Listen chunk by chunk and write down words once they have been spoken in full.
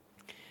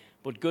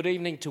But good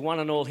evening to one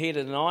and all here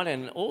tonight,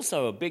 and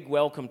also a big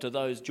welcome to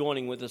those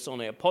joining with us on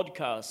our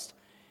podcast.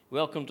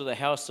 Welcome to the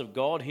house of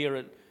God here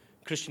at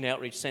Christian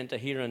Outreach Centre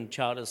here in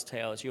Charters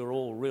Towers. You're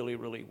all really,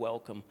 really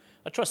welcome.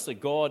 I trust that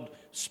God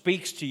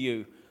speaks to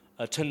you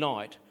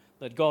tonight,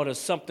 that God has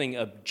something,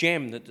 a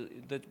gem,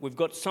 that we've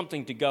got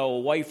something to go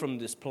away from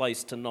this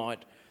place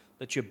tonight,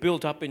 that you're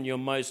built up in your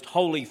most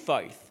holy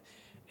faith.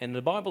 And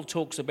the Bible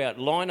talks about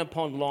line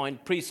upon line,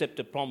 precept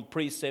upon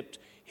precept,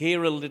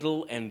 here a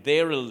little and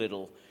there a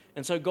little.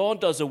 And so God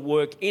does a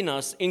work in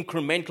us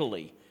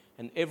incrementally.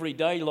 And every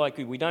day, like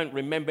we don't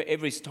remember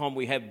every time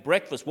we have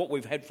breakfast, what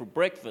we've had for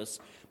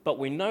breakfast, but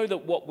we know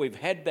that what we've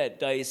had that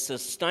day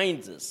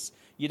sustains us.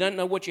 You don't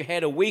know what you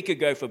had a week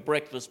ago for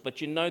breakfast,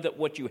 but you know that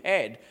what you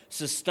had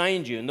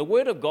sustained you. And the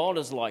Word of God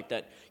is like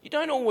that. You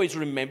don't always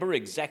remember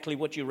exactly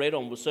what you read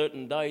on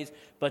certain days,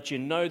 but you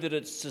know that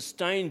it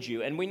sustains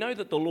you. And we know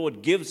that the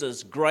Lord gives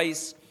us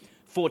grace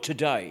for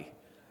today.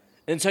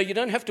 And so you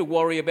don't have to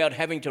worry about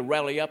having to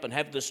rally up and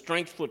have the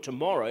strength for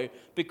tomorrow,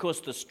 because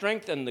the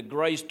strength and the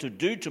grace to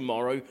do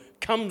tomorrow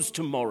comes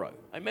tomorrow.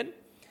 Amen?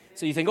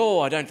 So you think,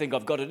 I don't think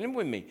I've got it in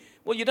with me.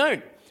 Well, you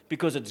don't,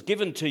 because it's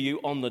given to you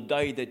on the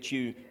day that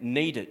you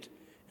need it.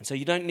 And so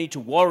you don't need to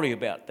worry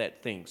about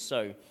that thing.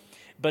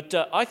 But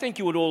I think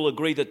you would all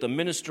agree that the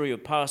ministry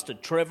of Pastor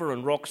Trevor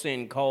and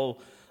Roxanne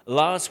Cole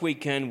last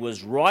weekend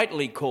was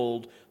rightly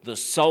called the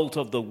Salt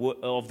of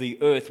the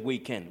Earth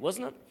weekend,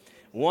 wasn't it?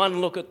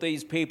 One look at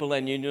these people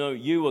and you know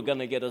you are going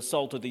to get a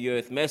salt of the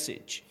earth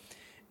message.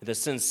 The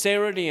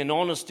sincerity and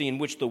honesty in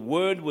which the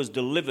word was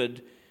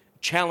delivered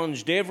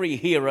challenged every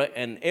hearer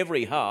and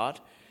every heart,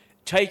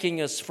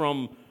 taking us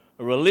from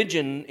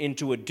religion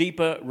into a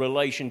deeper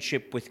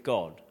relationship with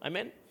God.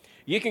 Amen?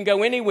 You can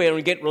go anywhere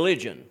and get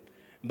religion,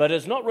 but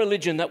it's not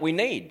religion that we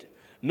need,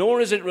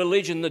 nor is it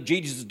religion that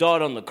Jesus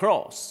died on the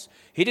cross.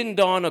 He didn't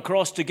die on the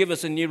cross to give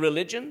us a new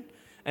religion.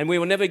 And we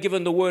were never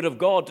given the word of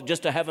God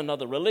just to have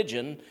another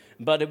religion,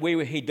 but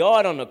he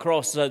died on the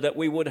cross so that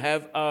we would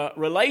have a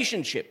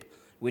relationship,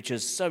 which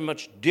is so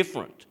much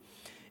different.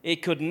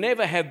 It could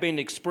never have been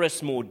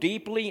expressed more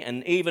deeply,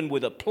 and even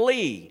with a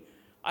plea.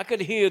 I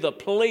could hear the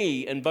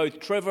plea in both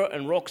Trevor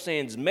and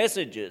Roxanne's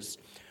messages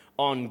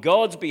on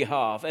God's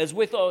behalf, as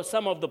with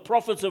some of the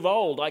prophets of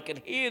old. I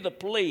could hear the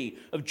plea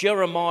of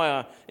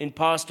Jeremiah in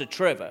Pastor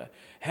Trevor,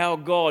 how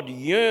God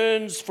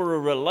yearns for a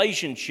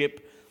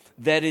relationship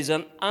that is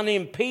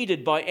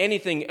unimpeded by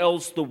anything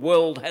else the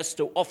world has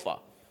to offer.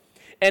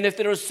 And if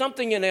there is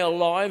something in our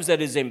lives that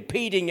is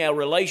impeding our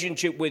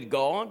relationship with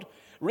God,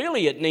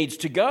 really it needs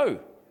to go.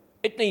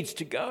 It needs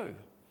to go.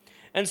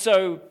 And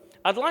so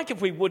I'd like,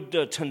 if we would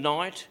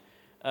tonight,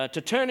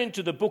 to turn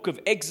into the book of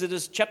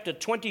Exodus chapter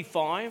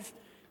 25.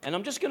 And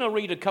I'm just going to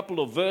read a couple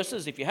of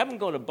verses. If you haven't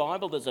got a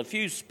Bible, there's a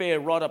few spare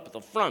right up at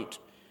the front.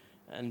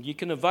 And you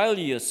can avail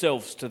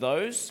yourselves to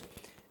those.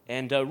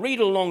 And read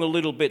along a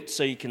little bit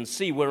so you can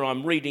see where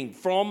I'm reading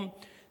from,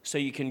 so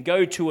you can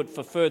go to it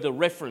for further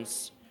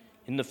reference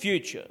in the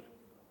future.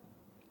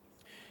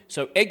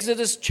 So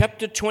Exodus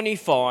chapter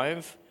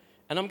 25,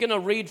 and I'm going to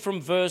read from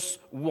verse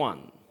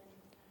 1.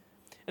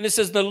 And it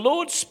says, "The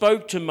Lord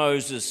spoke to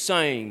Moses,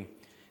 saying,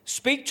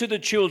 'Speak to the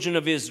children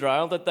of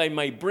Israel that they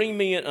may bring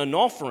me an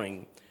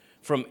offering.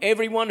 From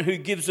everyone who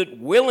gives it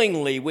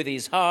willingly with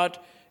his heart,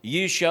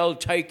 you shall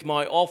take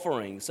my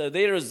offering.'" So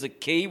there is the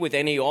key with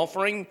any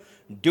offering.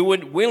 Do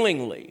it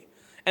willingly.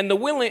 And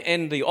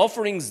the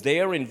offerings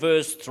there in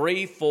verse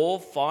 3, 4,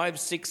 5,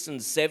 6,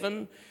 and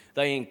 7,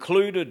 they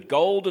included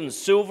gold and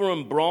silver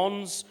and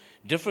bronze,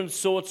 different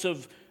sorts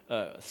of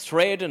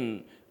thread,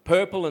 and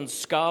purple and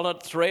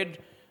scarlet thread,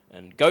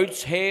 and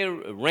goat's hair,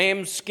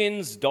 ram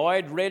skins,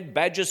 dyed red,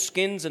 badger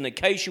skins, and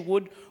acacia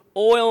wood,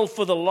 oil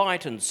for the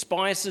light, and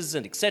spices,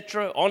 and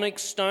etc.,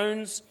 onyx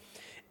stones.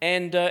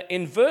 And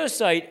in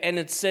verse 8, and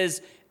it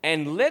says,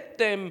 "And let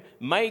them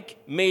make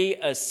me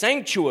a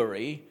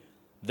sanctuary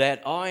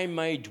that I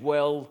may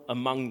dwell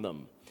among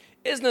them."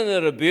 Isn't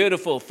it a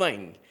beautiful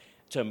thing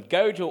to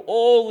go to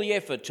all the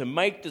effort to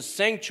make the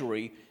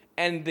sanctuary,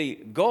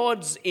 and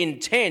God's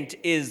intent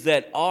is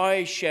that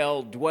I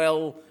shall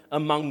dwell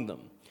among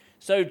them.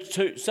 So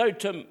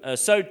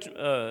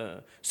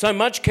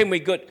much can we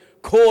get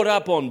caught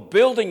up on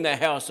building the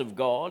house of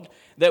God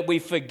that we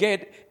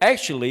forget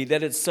actually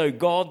that it's so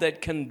God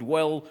that can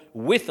dwell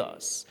with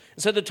us.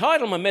 So the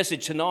title of my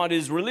message tonight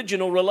is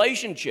Religion or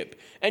Relationship,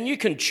 and you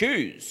can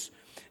choose.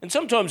 And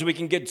sometimes we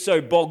can get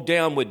so bogged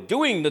down with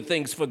doing the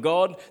things for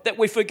God that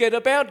we forget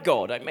about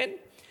God, amen?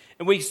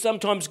 And we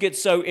sometimes get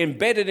so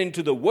embedded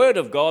into the Word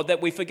of God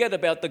that we forget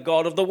about the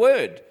God of the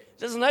Word.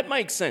 Doesn't that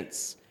make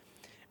sense?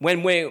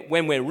 When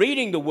we're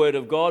reading the Word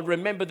of God,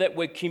 remember that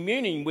we're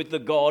communing with the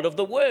God of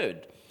the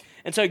Word.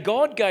 And so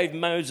God gave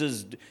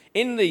Moses,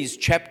 in these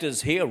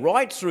chapters here,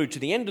 right through to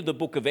the end of the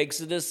book of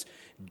Exodus,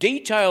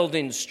 detailed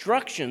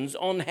instructions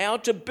on how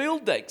to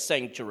build that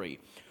sanctuary.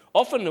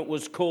 Often it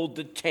was called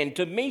the tent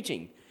of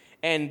meeting,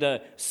 and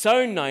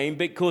so named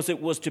because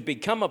it was to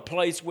become a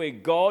place where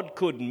God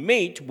could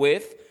meet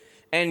with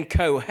and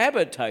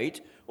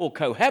cohabitate or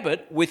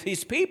cohabit with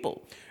his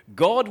people.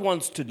 God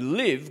wants to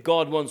live,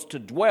 God wants to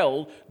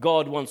dwell,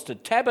 God wants to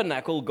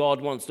tabernacle,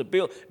 God wants to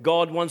build,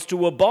 God wants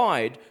to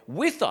abide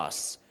with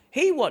us.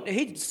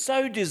 He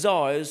so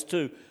desires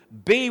to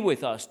be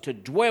with us, to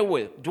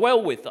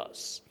dwell with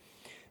us.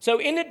 So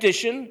in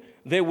addition,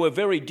 there were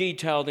very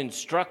detailed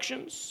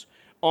instructions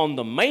on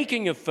the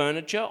making of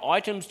furniture,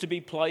 items to be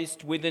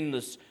placed within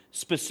the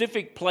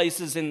specific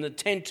places in the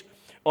tent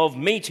of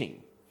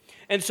meeting.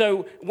 And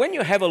so when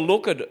you have a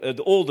look at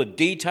all the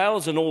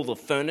details and all the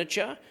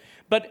furniture,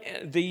 but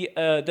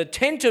the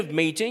tent of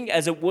meeting,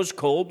 as it was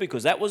called,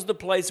 because that was the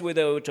place where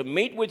they were to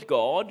meet with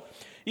God,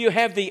 you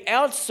have the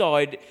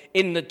outside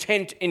in the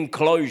tent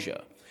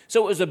enclosure.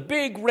 So it was a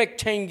big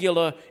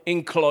rectangular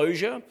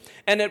enclosure,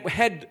 and it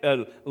had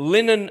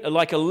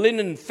like a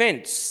linen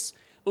fence.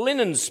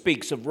 Linen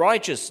speaks of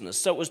righteousness,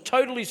 so it was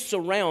totally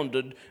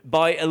surrounded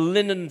by a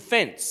linen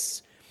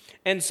fence.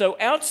 And so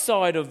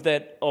outside of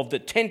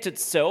the tent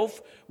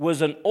itself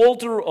was an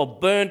altar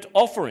of burnt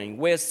offering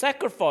where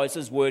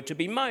sacrifices were to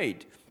be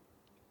made.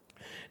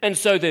 And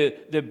so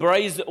the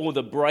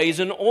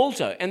brazen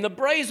altar, and the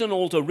brazen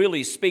altar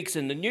really speaks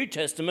in the New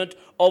Testament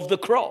of the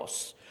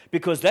cross,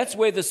 because that's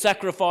where the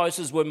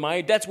sacrifices were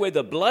made, that's where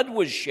the blood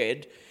was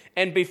shed,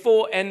 and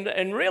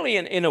really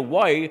in a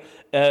way,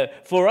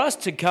 for us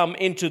to come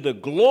into the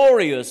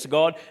glorious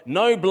God,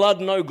 no blood,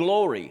 no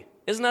glory.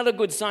 Isn't that a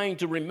good saying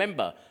to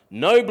remember?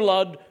 No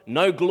blood,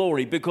 no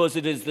glory, because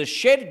it is the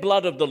shed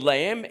blood of the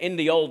Lamb in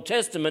the Old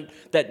Testament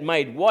that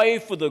made way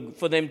for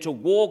them to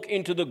walk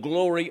into the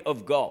glory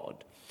of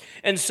God.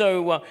 And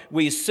so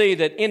we see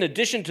that in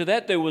addition to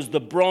that, there was the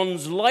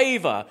bronze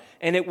laver,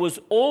 and it was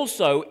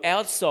also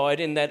outside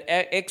in that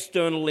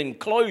external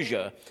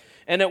enclosure.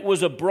 And it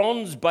was a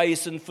bronze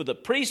basin for the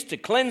priests to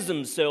cleanse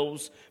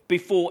themselves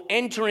before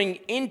entering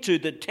into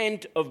the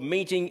tent of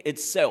meeting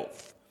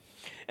itself.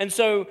 And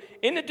so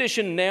in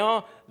addition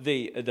now,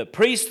 the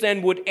priest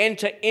then would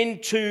enter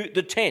into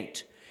the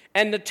tent.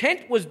 And the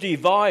tent was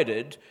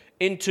divided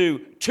into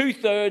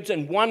 2/3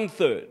 and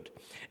 1/3.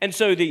 And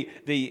so the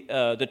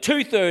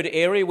 2/3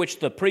 area which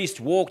the priest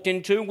walked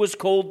into was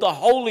called the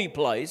holy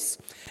place,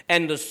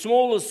 and the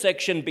smaller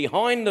section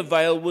behind the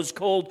veil was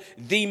called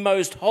the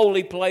most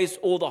holy place,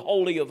 or the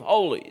Holy of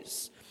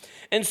Holies.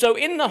 And so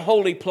in the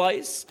holy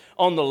place,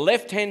 on the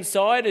left-hand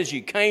side as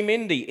you came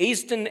in, the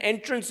eastern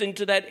entrance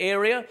into that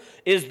area,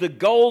 is the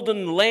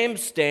golden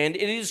lampstand.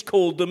 It is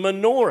called the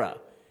menorah.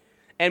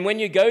 And when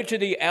you go to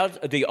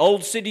the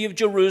old city of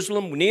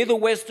Jerusalem, near the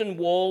western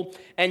wall,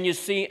 and you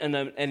see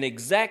an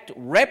exact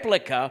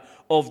replica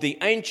of the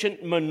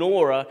ancient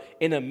menorah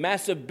in a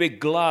massive big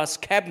glass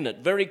cabinet,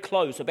 very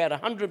close, about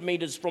 100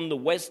 meters from the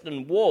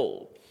western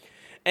wall.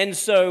 And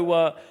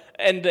so,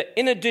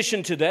 in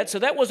addition to that, so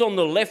that was on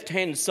the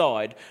left-hand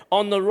side.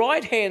 On the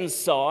right-hand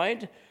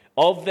side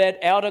of that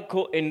outer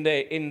in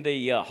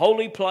the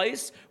holy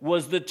place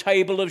was the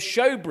table of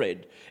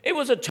showbread. It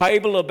was a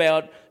table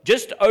about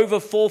just over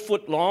 4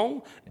 foot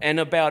long and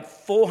about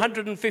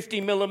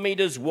 450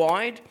 millimeters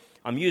wide.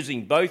 I'm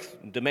using both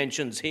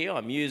dimensions here.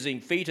 I'm using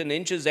feet and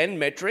inches and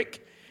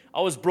metric.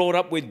 I was brought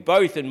up with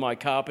both in my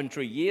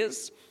carpentry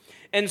years.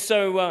 And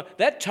so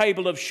that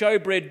table of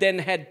showbread then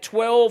had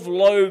 12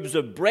 loaves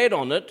of bread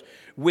on it,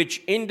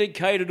 which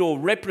indicated or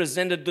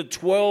represented the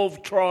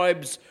 12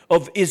 tribes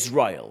of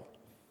Israel.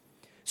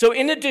 So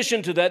in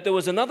addition to that, there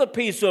was another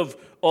piece of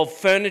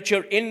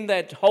furniture in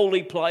that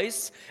holy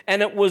place,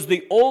 and it was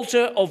the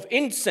altar of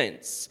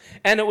incense.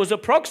 And it was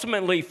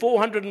approximately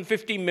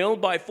 450 mil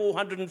by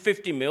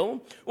 450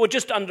 mil, or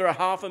just under a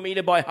half a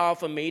meter by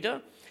half a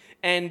meter.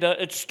 And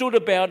it stood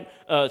about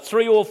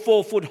 3 or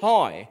 4 foot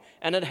high,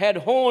 and it had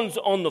horns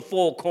on the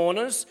 4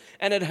 corners,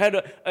 and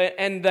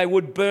and they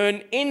would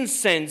burn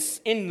incense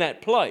in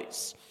that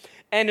place.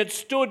 And it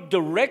stood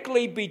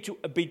directly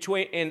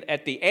between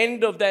at the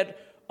end of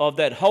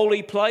that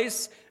holy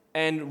place,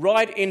 and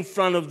right in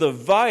front of the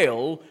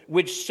veil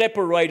which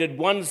separated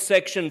one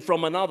section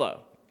from another.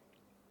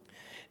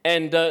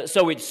 And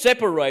so it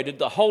separated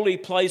the holy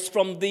place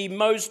from the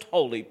most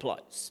holy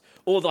place,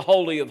 or the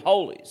Holy of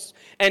Holies.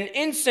 And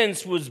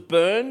incense was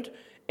burned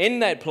in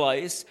that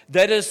place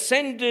that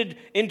ascended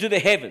into the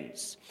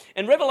heavens.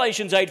 And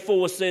Revelations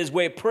 8:4 says,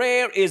 where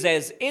prayer is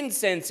as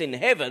incense in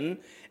heaven,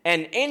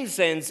 and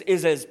incense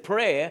is as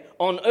prayer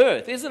on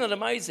earth. Isn't it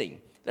amazing?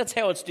 That's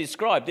how it's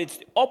described. It's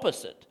the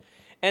opposite.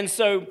 And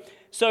so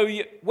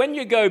when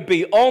you go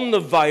beyond the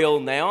veil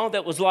now,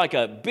 that was like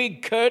a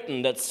big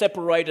curtain that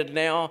separated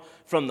now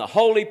from the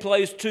holy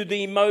place to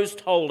the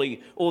most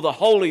holy, or the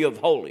Holy of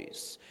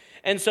Holies.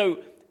 And so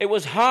it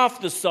was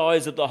half the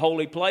size of the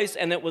holy place,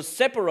 and it was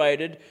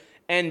separated,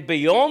 and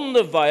beyond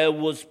the veil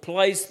was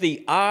placed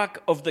the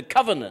Ark of the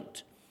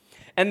Covenant.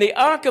 And the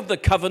Ark of the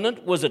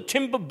Covenant was a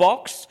timber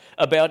box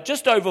about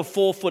just over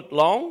 4 foot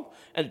long,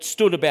 and it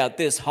stood about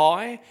this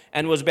high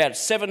and was about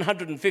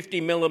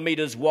 750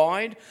 millimeters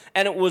wide.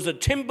 And it was a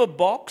timber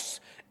box,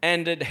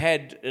 and it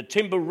had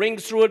timber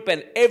rings through it,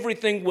 but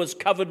everything was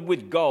covered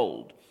with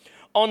gold.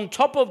 On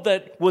top of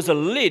that was a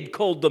lid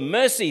called the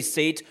mercy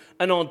seat,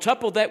 and on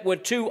top of that were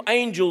two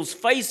angels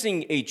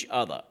facing each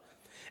other.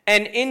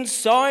 And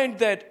inside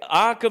that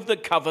Ark of the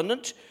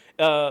Covenant,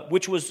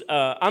 which was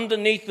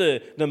underneath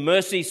the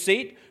mercy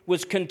seat,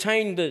 was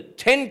contained the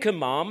 10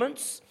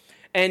 Commandments.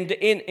 And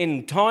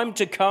in time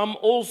to come,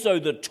 also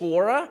the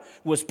Torah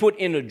was put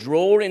in a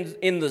drawer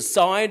in the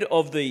side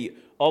of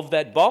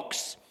that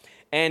box.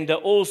 And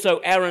also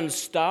Aaron's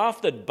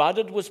staff that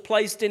budded was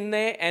placed in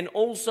there, and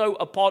also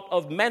a pot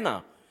of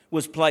manna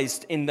was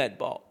placed in that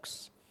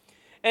box.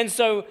 And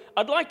so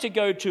I'd like to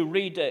go to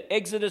read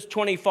Exodus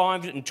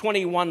 25 and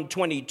 21,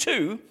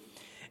 22,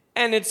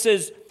 and it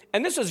says,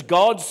 and this is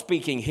God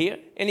speaking here,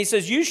 and he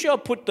says, "You shall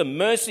put the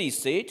mercy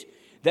seat,"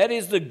 that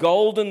is the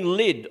golden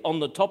lid on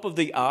the top of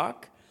the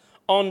ark,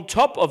 on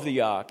top of the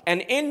ark,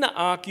 and in the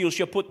ark you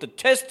shall put the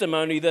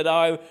testimony that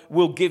I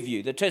will give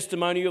you. The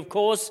testimony, of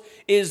course,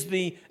 is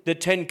the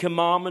 10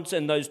 Commandments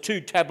and those 2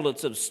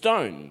 tablets of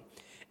stone.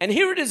 And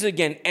here it is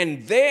again,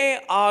 "And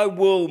there I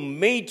will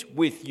meet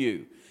with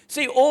you."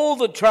 See, all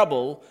the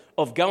trouble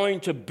of going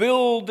to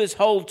build this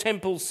whole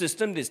temple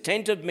system, this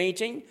tent of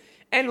meeting,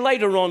 and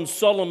later on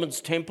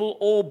Solomon's temple,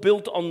 all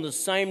built on the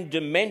same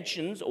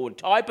dimensions or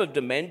type of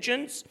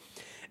dimensions,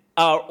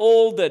 are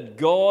all that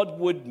God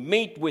would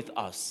meet with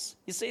us.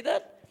 You see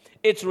that?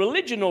 It's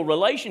religion or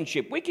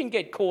relationship. We can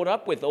get caught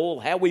up with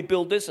all how we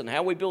build this and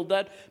how we build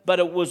that, but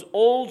it was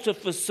all to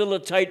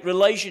facilitate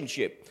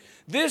relationship.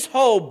 This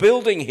whole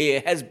building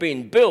here has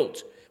been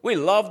built. We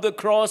love the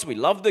cross, we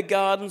love the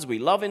gardens, we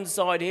love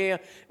inside here,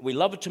 we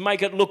love it to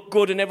make it look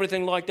good and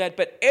everything like that,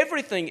 but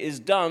everything is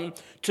done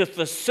to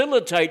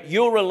facilitate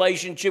your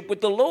relationship with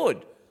the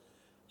Lord.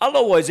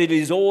 Otherwise, it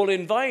is all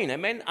in vain,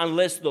 amen?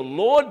 Unless the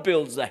Lord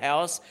builds the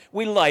house,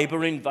 we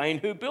labor in vain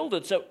who build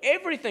it. So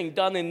everything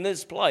done in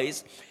this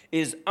place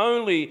is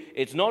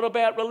it's not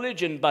about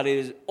religion, but it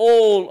is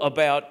all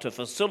about to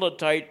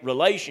facilitate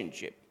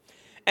relationship.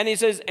 And he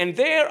says, "And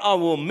there I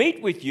will meet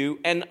with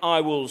you, and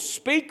I will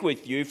speak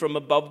with you from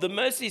above the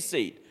mercy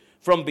seat,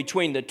 from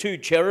between the 2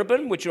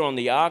 cherubim, which are on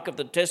the ark of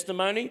the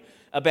testimony,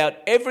 about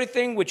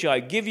everything which I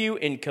give you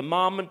in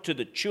commandment to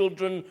the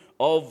children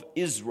of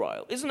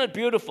Israel." Isn't it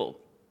beautiful?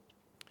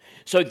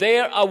 So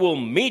there I will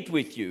meet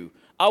with you.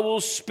 I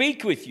will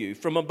speak with you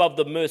from above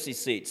the mercy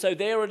seat. So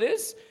there it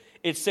is.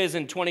 It says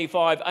in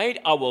 25:8,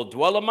 "I will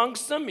dwell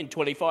amongst them." In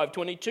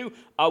 25:22,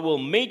 "I will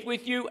meet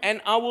with you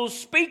and I will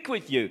speak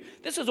with you."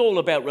 This is all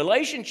about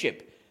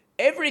relationship.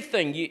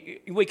 Everything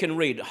we can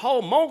read,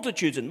 whole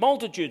multitudes and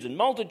multitudes and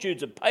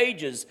multitudes of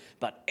pages,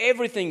 but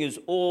everything is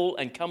all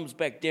and comes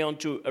back down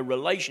to a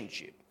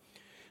relationship.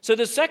 So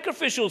the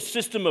sacrificial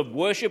system of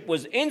worship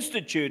was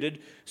instituted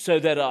so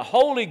that a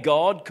holy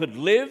God could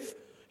live,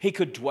 he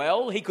could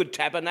dwell, he could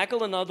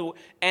tabernacle,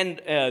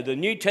 and the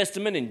New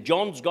Testament in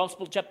John's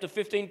Gospel chapter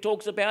 15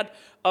 talks about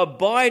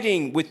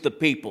abiding with the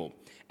people.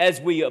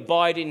 As we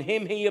abide in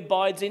him, he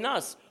abides in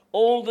us.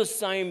 All the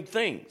same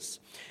things.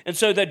 And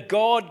so that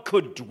God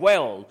could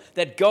dwell,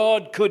 that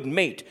God could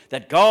meet,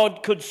 that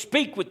God could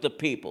speak with the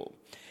people.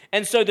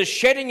 And so the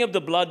shedding of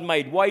the blood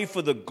made way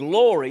for the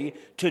glory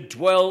to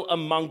dwell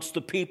amongst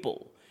the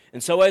people.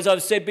 And so as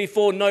I've said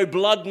before, no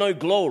blood, no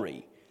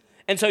glory.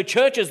 And so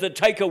churches that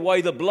take away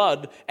the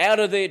blood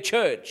out of their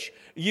church,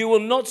 you will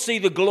not see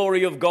the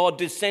glory of God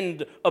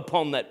descend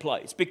upon that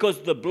place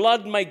because the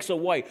blood makes a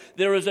way.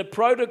 There is a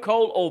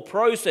protocol or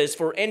process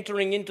for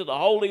entering into the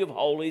Holy of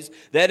Holies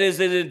that is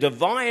in the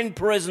divine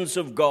presence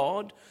of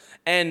God,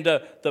 and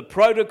the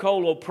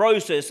protocol or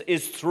process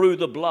is through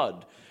the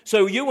blood.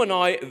 So you and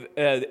I,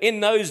 in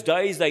those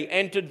days, they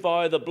entered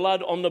via the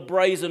blood on the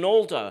brazen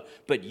altar.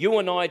 But you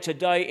and I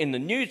today in the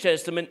New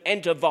Testament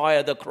enter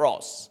via the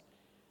cross.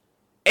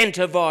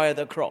 Enter via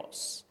the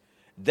cross.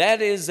 That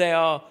is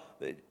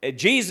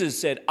Jesus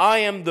said, "I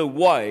am the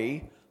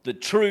way, the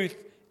truth,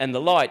 and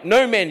the light.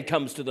 No man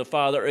comes to the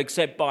Father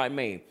except by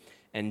me."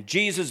 And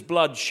Jesus'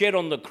 blood shed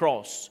on the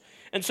cross.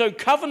 And so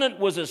covenant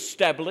was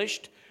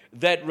established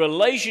that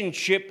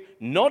relationship,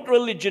 not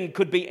religion,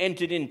 could be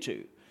entered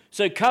into.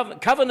 So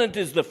covenant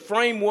is the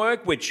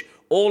framework which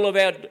all of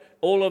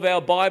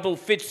our Bible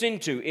fits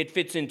into. It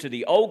fits into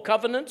the Old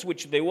Covenants,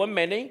 which there were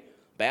many,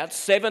 about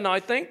 7,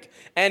 I think,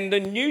 and the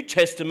New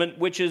Testament,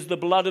 which is the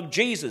blood of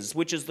Jesus,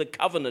 which is the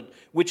covenant,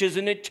 which is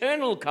an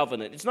eternal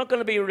covenant. It's not going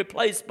to be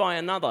replaced by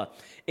another.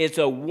 It's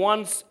a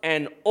once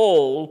and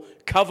all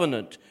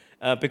covenant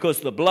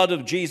because the blood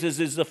of Jesus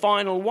is the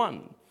final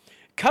one.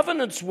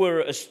 Covenants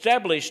were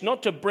established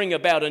not to bring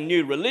about a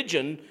new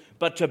religion,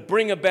 but to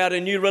bring about a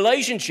new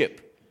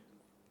relationship.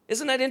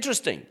 Isn't that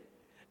interesting?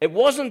 It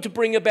wasn't to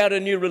bring about a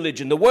new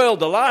religion. The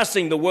last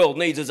thing the world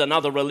needs is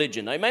another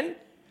religion. Amen?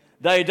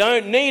 They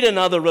don't need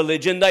another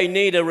religion. They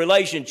need a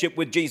relationship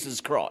with Jesus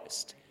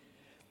Christ.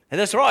 And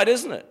that's right,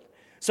 isn't it?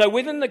 So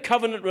within the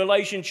covenant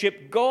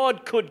relationship,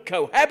 God could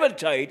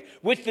cohabitate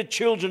with the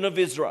children of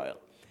Israel.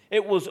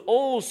 It was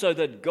all so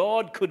that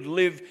God could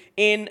live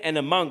in and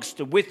amongst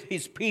with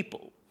his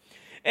people.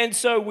 And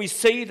so we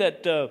see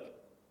that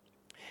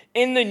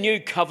in the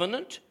new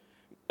covenant,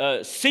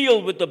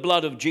 sealed with the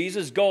blood of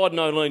Jesus, God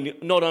not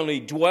only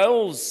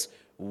dwells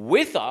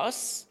with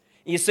us.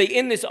 You see,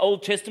 in this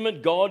Old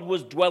Testament, God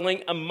was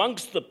dwelling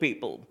amongst the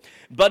people.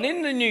 But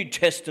in the New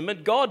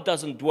Testament, God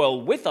doesn't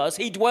dwell with us,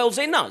 he dwells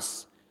in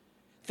us.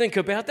 Think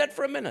about that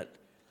for a minute.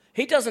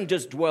 He doesn't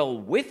just dwell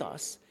with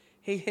us,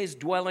 he is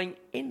dwelling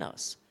in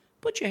us.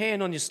 Put your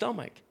hand on your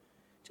stomach.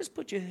 Just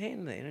put your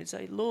hand there and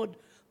say, Lord,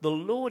 the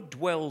Lord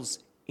dwells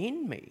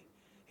in me.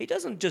 He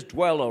doesn't just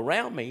dwell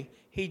around me,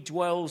 he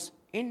dwells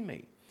in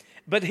me.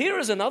 But here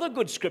is another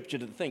good scripture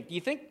to think. Do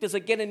you think, does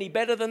it get any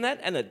better than that?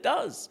 And it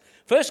does.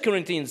 1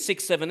 Corinthians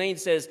 6:17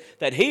 says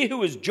that he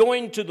who is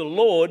joined to the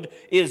Lord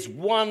is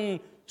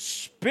one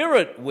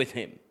spirit with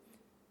him.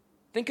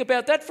 Think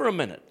about that for a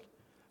minute.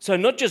 So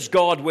not just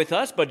God with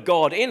us, but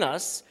God in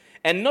us.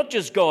 And not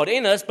just God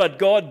in us, but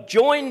God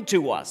joined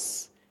to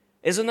us.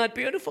 Isn't that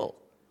beautiful?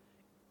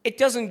 It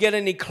doesn't get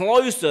any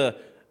closer.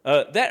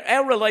 That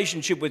our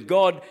relationship with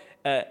God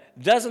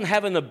doesn't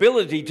have an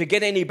ability to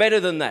get any better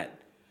than that.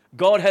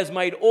 God has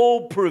made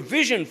all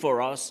provision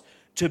for us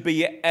to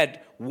be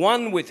at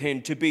one with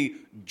him, to be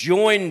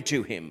joined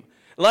to him.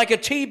 Like a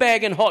tea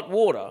bag in hot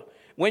water,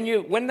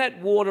 when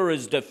that water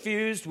is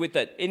diffused with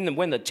that,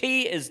 when the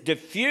tea is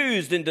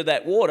diffused into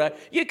that water,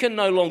 you can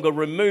no longer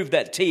remove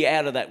that tea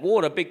out of that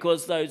water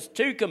because those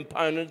two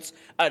components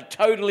are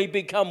totally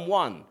become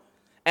one.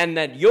 And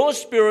that your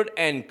spirit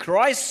and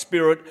Christ's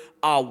spirit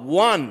are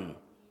one.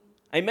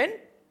 Amen?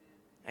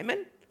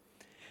 Amen?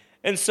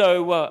 And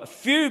so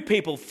few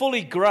people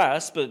fully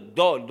grasp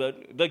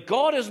that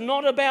God is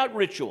not about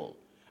ritual.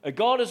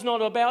 God is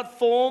not about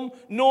form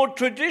nor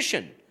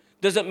tradition.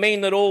 Does it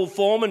mean that all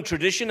form and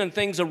tradition and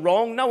things are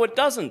wrong? No, it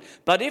doesn't.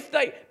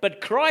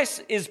 But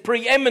Christ is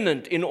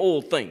preeminent in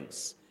all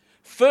things.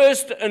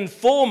 First and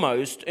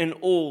foremost in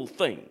all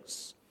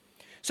things.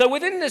 So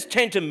within this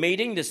tent of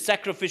meeting, this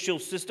sacrificial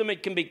system,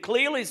 it can be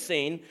clearly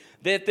seen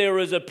that there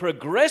is a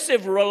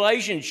progressive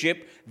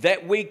relationship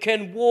that we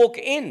can walk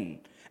in.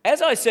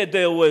 As I said,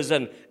 there was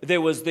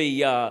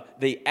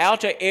the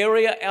outer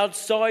area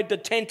outside the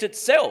tent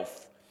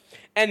itself.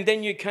 And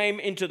then you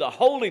came into the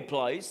holy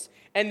place,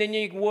 and then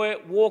you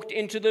walked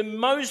into the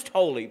most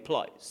holy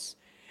place.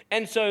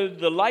 And so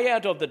the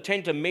layout of the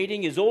tent of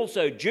meeting is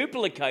also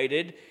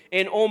duplicated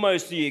in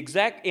almost the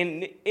exact,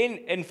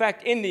 in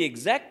fact, in the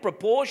exact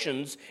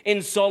proportions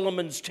in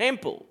Solomon's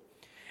temple.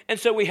 And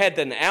so we had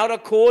an outer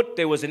court,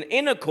 there was an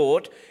inner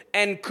court,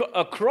 and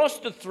across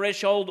the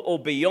threshold or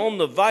beyond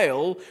the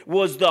veil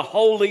was the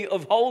Holy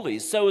of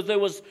Holies. So there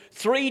was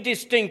three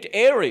distinct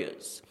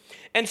areas.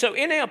 And so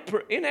in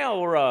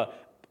our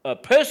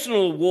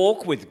personal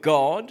walk with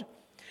God,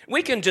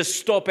 we can just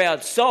stop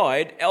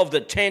outside of the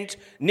tent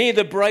near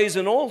the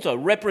brazen altar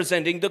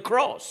representing the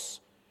cross.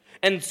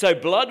 And so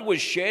blood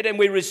was shed and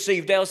we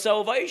received our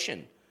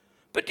salvation.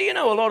 But do you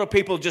know a lot of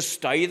people just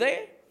stay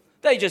there?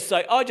 They just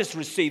say, I just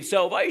received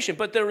salvation,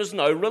 but there is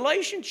no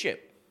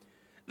relationship.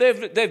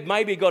 They've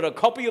maybe got a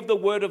copy of the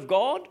Word of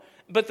God,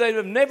 but they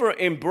have never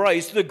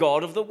embraced the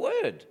God of the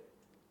Word.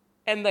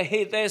 And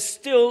they're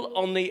still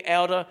on the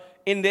outer,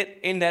 in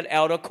that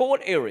outer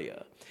court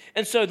area.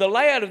 And so the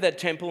layout of that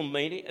temple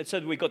meeting, so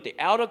we've got the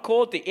outer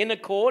court, the inner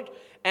court,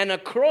 and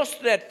across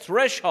that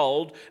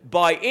threshold,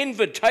 by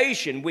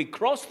invitation, we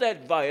cross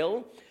that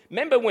veil.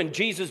 Remember when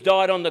Jesus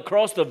died on the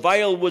cross, the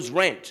veil was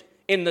rent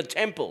in the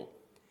temple.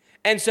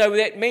 And so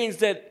that means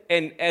that,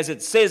 and as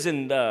it says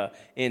in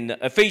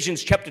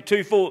Ephesians chapter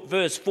 2,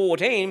 verse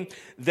 14,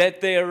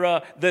 that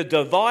the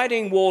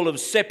dividing wall of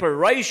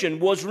separation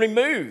was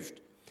removed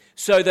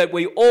so that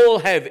we all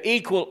have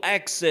equal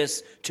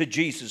access to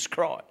Jesus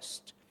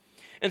Christ.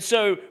 And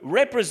so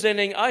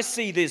representing, I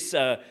see these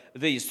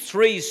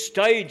three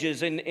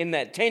stages in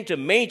that tent of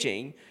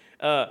meeting,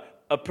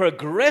 a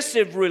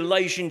progressive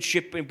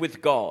relationship with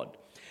God.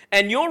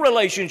 And your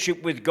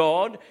relationship with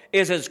God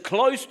is as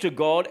close to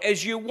God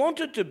as you want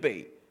it to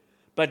be.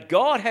 But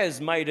God has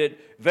made it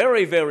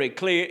very, very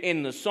clear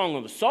in the Song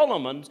of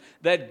Solomon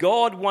that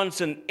God wants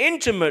an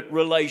intimate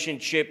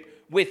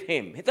relationship with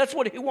him. That's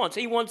what he wants.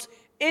 He wants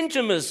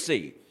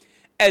intimacy.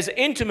 As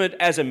intimate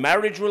as a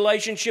marriage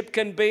relationship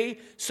can be,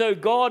 so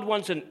God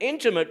wants an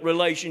intimate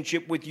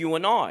relationship with you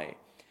and I.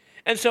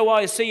 And so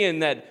I see in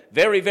that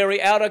very,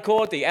 very outer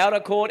court, the outer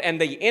court,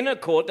 and the inner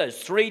court,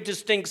 those three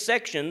distinct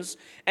sections,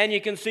 and you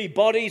can see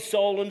body,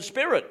 soul, and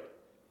spirit.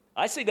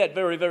 I see that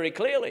very, very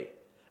clearly.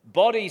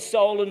 Body,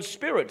 soul, and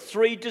spirit,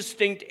 three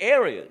distinct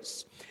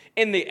areas.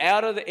 In the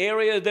outer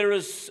area, there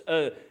is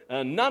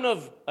none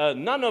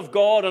of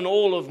God and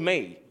all of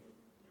me.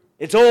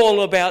 It's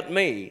all about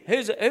me.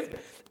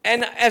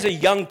 And as a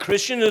young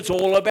Christian, it's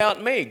all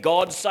about me.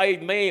 God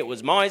saved me. It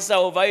was my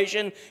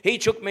salvation. He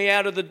took me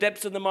out of the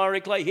depths of the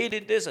miry clay. He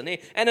did this, and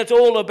it's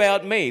all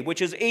about me,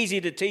 which is easy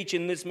to teach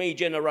in this me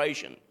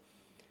generation.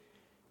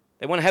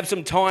 They want to have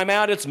some time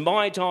out. It's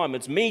my time.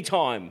 It's me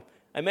time.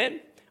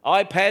 Amen?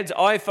 iPads,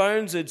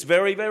 iPhones, it's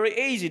very, very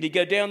easy to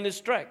go down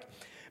this track.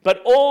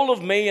 But all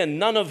of me and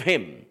none of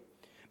him.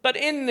 But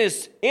in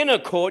this inner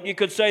court, you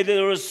could say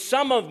there is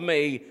some of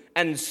me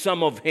and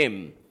some of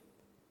him.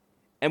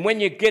 And when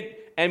you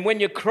get and when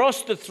you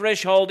cross the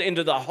threshold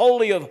into the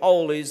Holy of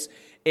Holies,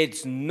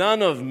 it's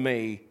none of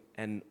me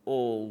and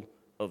all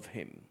of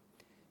him.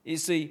 You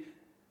see,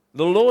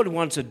 the Lord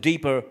wants a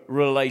deeper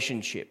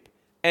relationship,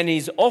 and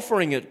he's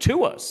offering it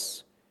to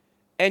us.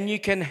 And you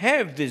can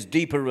have this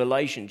deeper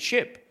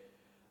relationship,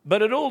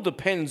 but it all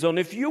depends on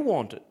if you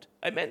want it.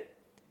 Amen?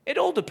 It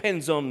all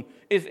depends on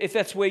if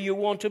that's where you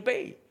want to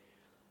be.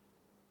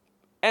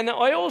 And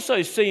I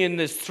also see in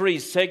this 3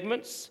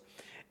 segments,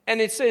 and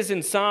it says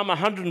in Psalm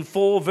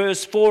 104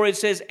 verse 4, it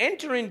says,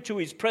 enter into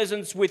his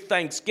presence with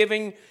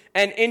thanksgiving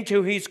and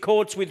into his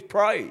courts with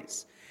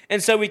praise.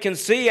 And so we can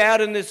see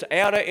out in this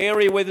outer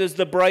area where there's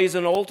the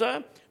brazen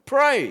altar,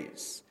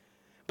 praise.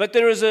 But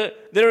there is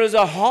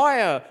a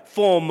higher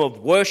form of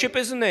worship,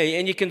 isn't there?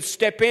 And you can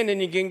step in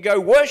and you can go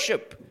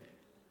worship.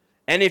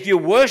 And if you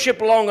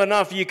worship long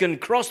enough, you can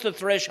cross the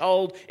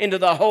threshold into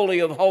the Holy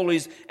of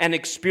Holies and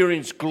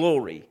experience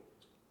glory.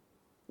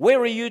 Where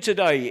are you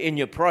today in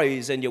your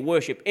praise and your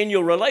worship, in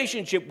your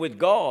relationship with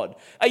God?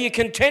 Are you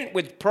content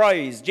with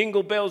praise,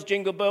 jingle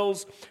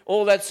bells,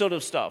 all that sort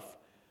of stuff?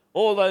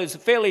 All those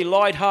fairly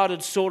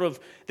light-hearted sort of,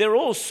 they're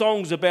all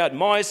songs about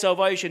my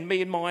salvation,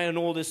 me and mine, and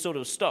all this sort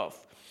of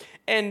stuff.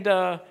 And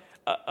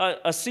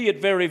I see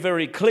it very,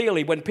 very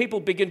clearly when people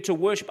begin to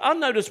worship. I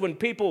notice when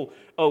people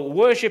are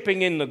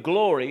worshiping in the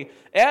glory,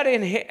 out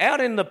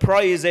in the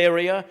praise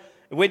area,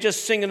 we're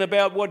just singing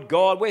about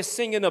we're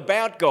singing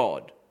about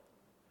God.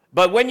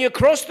 But when you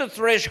cross the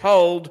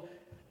threshold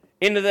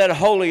into that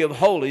Holy of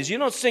Holies, you're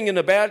not singing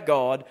about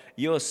God,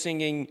 you're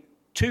singing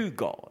to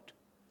God.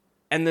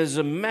 And there's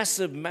a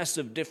massive,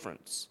 massive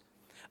difference.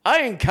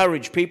 I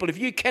encourage people, if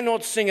you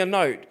cannot sing a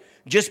note,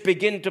 just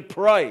begin to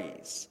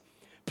praise.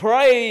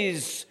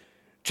 Praise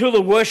till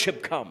the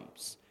worship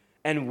comes,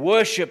 and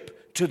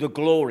worship till the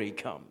glory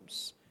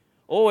comes.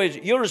 Always,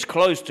 you're as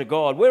close to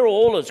God. We're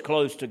all as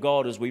close to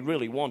God as we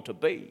really want to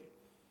be.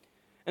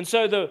 And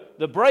so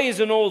the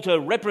brazen altar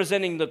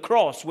representing the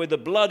cross where the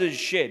blood is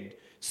shed,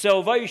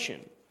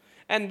 salvation.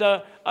 And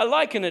I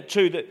liken it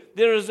to that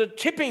there is a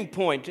tipping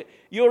point.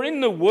 You're in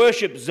the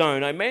worship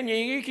zone, amen?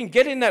 You can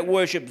get in that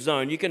worship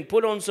zone. You can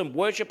put on some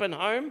worship at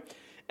home,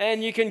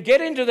 and you can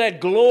get into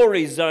that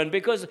glory zone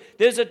because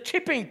there's a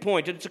tipping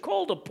point. It's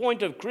called a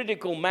point of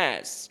critical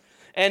mass.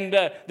 And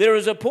there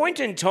is a point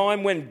in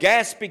time when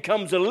gas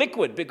becomes a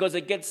liquid because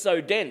it gets so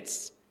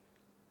dense.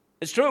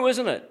 It's true,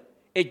 isn't it?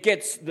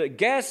 The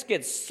gas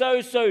gets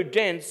so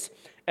dense,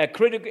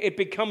 it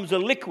becomes a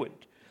liquid.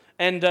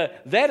 And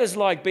that is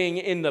like being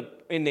in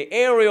the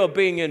area of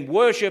being in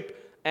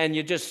worship, and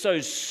you're just so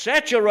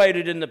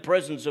saturated in the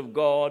presence of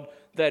God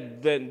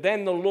that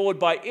then the Lord,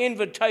 by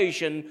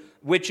invitation,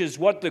 which is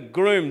what the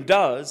groom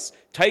does,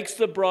 takes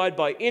the bride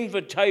by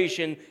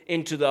invitation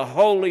into the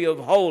Holy of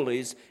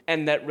Holies,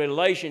 and that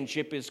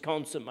relationship is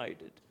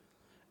consummated.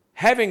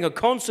 Having a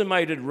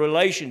consummated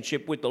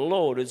relationship with the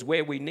Lord is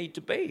where we need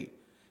to be,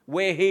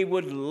 where he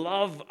would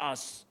love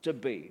us to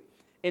be,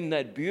 in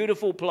that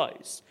beautiful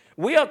place.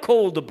 We are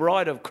called the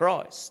bride of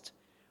Christ.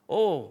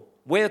 Oh,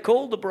 we're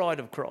called the bride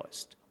of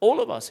Christ.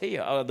 All of us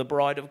here are the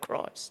bride of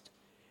Christ.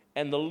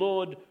 And the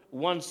Lord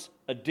wants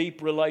a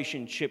deep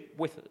relationship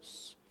with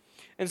us.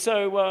 And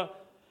so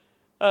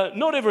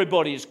not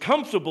everybody is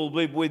comfortable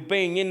with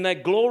being in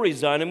that glory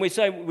zone. And we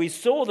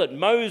saw that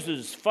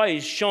Moses'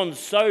 face shone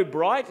so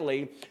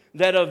brightly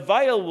that a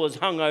veil was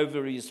hung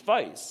over his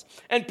face.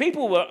 And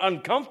people were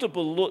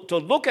uncomfortable to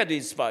look at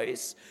his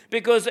face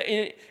because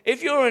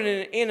if you're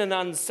in an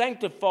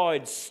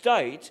unsanctified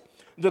state,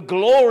 the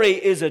glory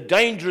is a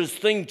dangerous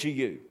thing to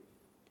you.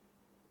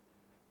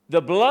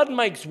 The blood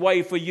makes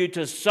way for you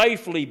to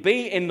safely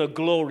be in the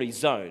glory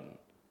zone.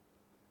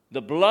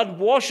 The blood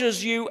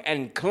washes you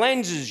and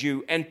cleanses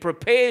you and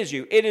prepares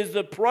you. It is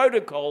the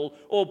protocol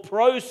or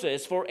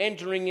process for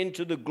entering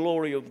into the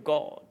glory of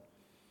God.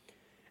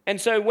 And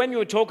so when you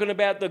were talking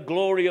about the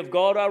glory of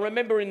God, I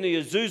remember in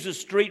the Azusa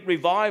Street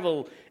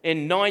revival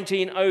in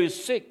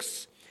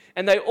 1906,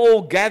 and they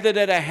all gathered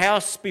at a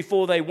house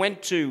before they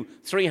went to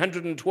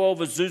 312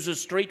 Azusa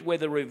Street where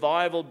the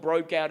revival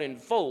broke out in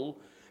full.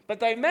 But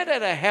they met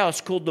at a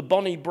house called the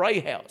Bonnie Bray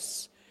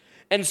House.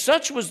 And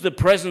such was the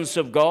presence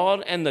of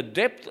God and the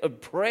depth of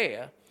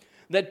prayer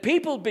that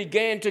people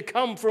began to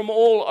come from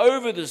all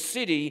over the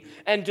city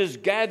and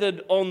just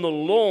gathered on the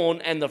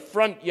lawn and the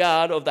front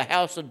yard of the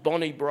house at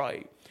Bonnie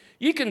Bray.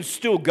 You can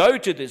still go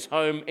to this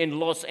home in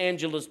Los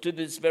Angeles to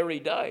this very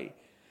day.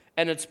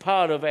 And it's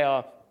part of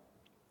our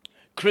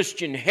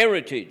Christian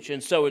heritage.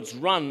 And so it's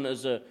run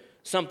as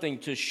something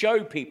to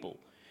show people.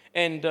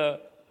 And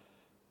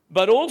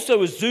but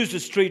also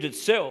Azusa Street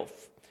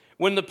itself.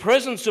 When the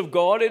presence of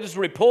God, it is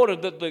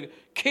reported that the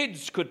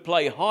kids could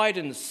play hide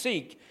and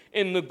seek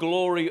in the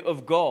glory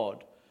of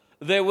God.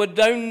 There was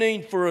no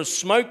need for a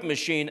smoke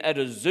machine at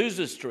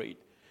Azusa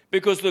Street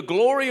because the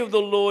glory of the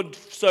Lord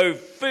so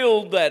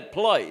filled that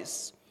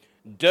place.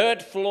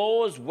 Dirt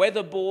floors,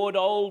 weatherboard,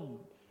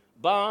 old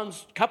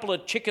barns, couple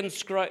of chicken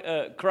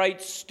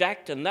crates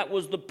stacked, and that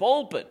was the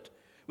pulpit.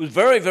 It was a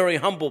very, very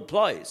humble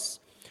place.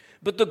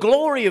 But the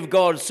glory of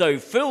God so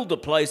filled the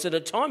place that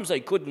at times they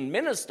couldn't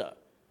minister.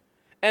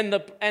 And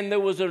there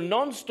was a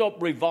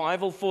non-stop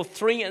revival for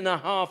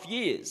 3.5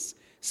 years.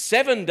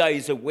 7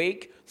 days a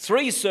week,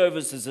 3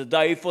 services a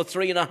day for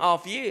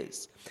 3.5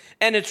 years.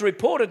 And it's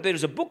reported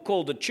there's a book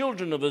called The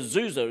Children of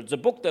Azusa. It's a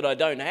book that I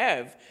don't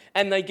have.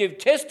 And they give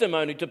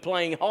testimony to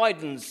playing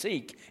hide and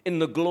seek in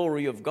the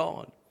glory of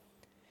God.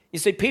 You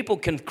see, people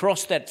can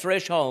cross that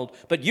threshold,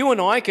 but you and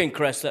I can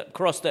cross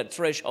that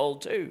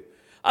threshold too.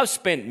 I've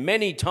spent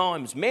many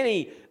times,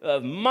 many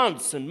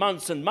months and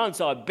months and months,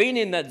 I've been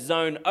in that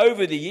zone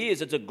over the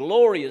years. It's a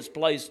glorious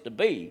place to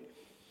be.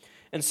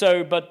 And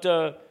so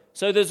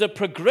there's a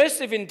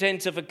progressive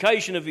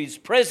intensification of his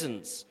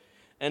presence.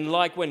 And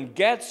like when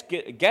gas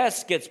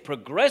gets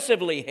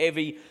progressively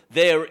heavy,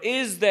 there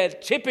is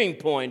that tipping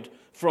point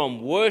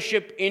from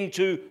worship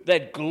into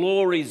that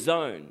glory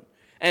zone.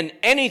 And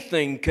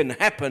anything can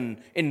happen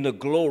in the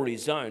glory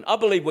zone. I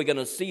believe we're going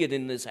to see it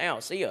in this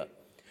house here.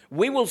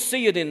 We will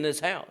see it in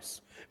this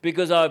house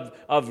because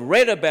I've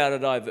read about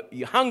it, I've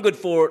hungered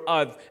for it,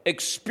 I've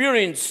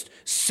experienced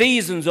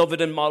seasons of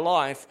it in my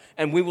life,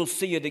 and we will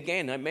see it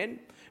again, amen?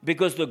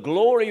 Because the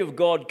glory of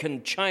God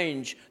can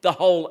change the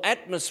whole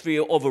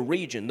atmosphere of a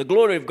region. The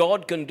glory of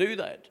God can do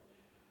that.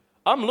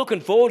 I'm looking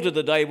forward to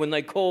the day when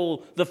they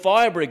call the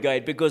fire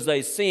brigade because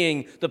they're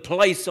seeing the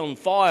place on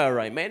fire,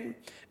 amen?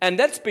 And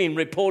that's been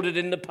reported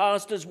in the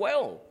past as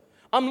well.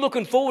 I'm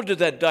looking forward to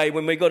that day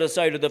when we got to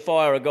say to the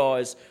fire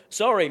guys,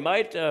 sorry,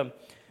 mate,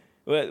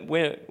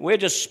 we're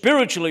just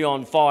spiritually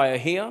on fire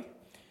here.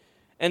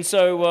 And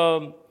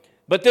so,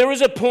 but there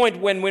is a point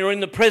when we're in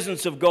the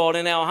presence of God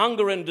and our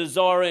hunger and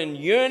desire and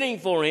yearning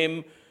for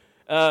Him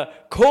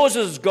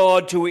causes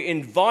God to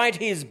invite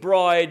His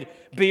bride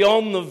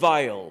beyond the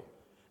veil.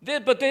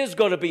 But there's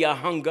got to be a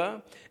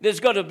hunger. There's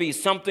got to be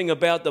something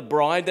about the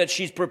bride that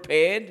she's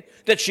prepared,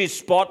 that she's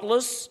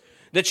spotless,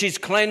 that she's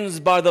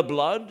cleansed by the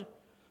blood.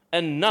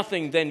 And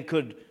nothing then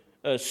could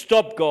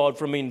stop God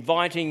from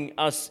inviting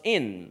us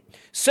in.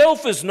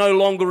 Self is no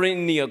longer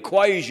in the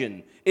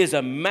equation is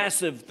a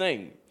massive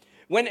thing.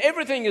 When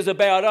everything is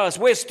about us,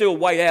 we're still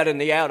way out in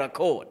the outer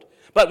court.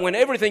 But when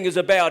everything is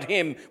about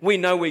Him, we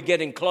know we're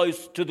getting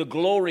close to the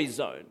glory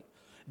zone.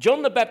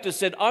 John the Baptist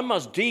said, I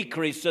must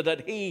decrease so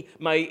that He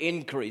may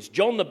increase.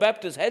 John the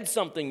Baptist had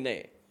something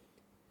there.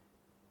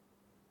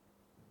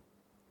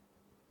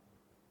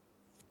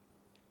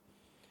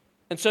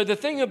 And so the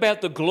thing about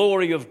the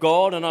glory of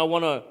God, and I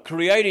want to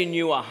create in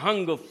you a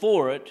hunger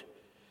for it,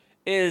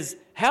 is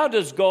how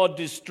does God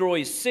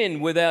destroy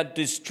sin without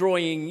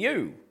destroying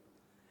you?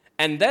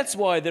 And that's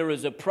why there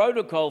is a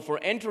protocol for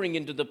entering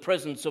into the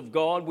presence of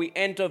God. We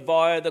enter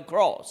via the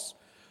cross.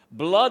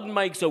 Blood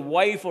makes a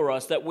way for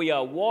us that we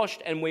are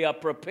washed and we are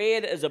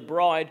prepared as a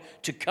bride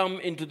to come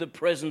into the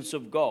presence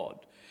of God.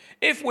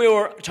 If we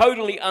were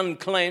totally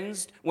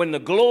uncleansed when the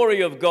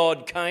glory of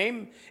God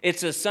came, it's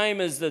the same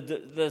as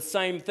the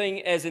same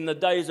thing as in the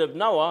days of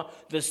Noah.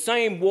 The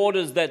same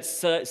waters that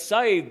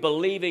saved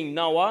believing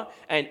Noah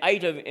and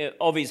 8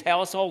 of his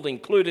household,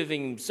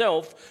 including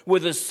himself, were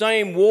the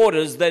same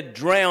waters that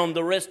drowned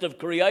the rest of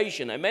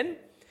creation. Amen?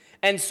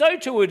 And so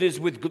too it is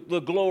with the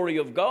glory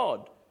of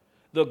God.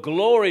 The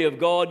glory of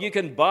God, you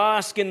can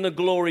bask in the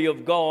glory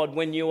of God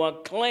when you are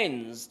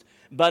cleansed.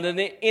 But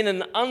in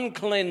an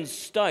uncleansed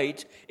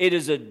state, it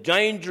is a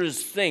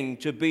dangerous thing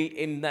to be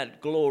in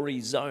that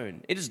glory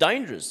zone. It is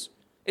dangerous.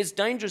 It's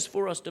dangerous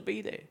for us to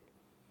be there.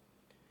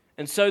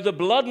 And so the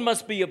blood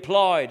must be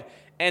applied.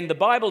 And the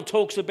Bible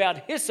talks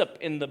about hyssop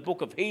in the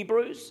book of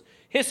Hebrews.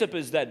 Hyssop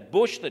is that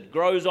bush that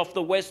grows off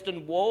the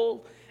western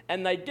wall.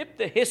 And they dipped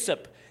the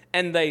hyssop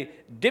and they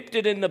dipped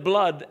it in the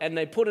blood and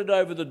they put it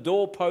over the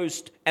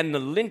doorpost and the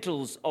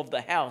lintels of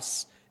the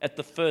house at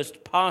the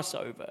first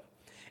Passover.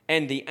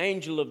 And the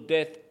angel of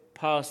death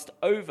passed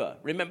over.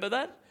 Remember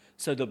that?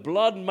 So the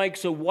blood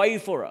makes a way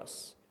for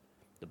us.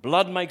 The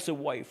blood makes a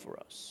way for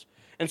us.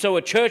 And so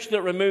a church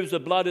that removes the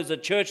blood is a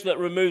church that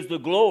removes the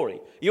glory.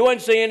 You won't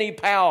see any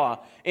power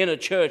in a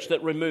church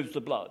that removes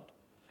the blood.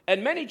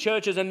 And many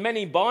churches and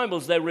many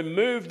Bibles, they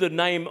remove the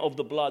name of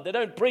the blood. They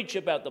don't preach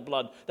about the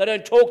blood. They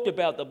don't talk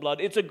about the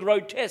blood. It's a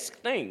grotesque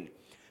thing.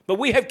 But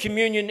we have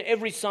communion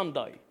every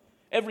Sunday.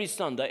 Every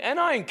Sunday. And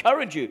I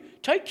encourage you,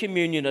 take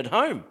communion at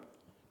home.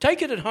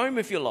 Take it at home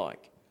if you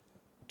like.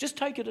 Just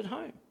take it at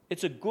home.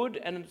 It's a good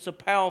and it's a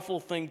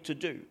powerful thing to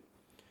do.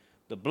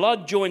 The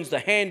blood joins the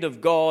hand of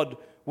God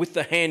with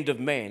the hand of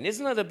man.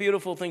 Isn't that a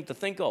beautiful thing to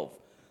think of?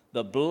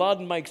 The blood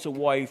makes a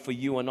way for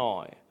you and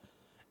I.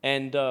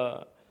 And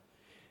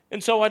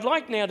so I'd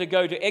like now to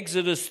go to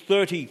Exodus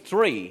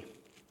 33.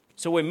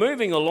 So we're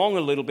moving along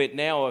a little bit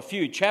now, a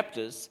few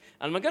chapters,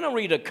 and I'm going to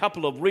read a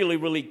couple of really,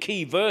 really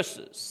key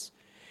verses.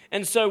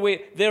 And so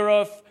there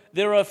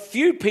are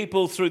few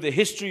people through the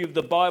history of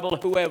the Bible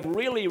who have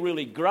really,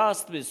 really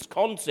grasped this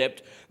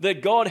concept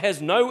that God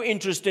has no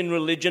interest in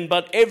religion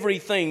but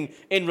everything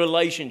in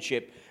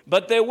relationship.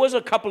 But there was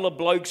a couple of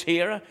blokes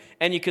here,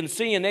 and you can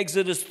see in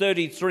Exodus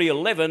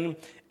 33:11,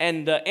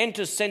 and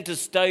enter center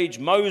stage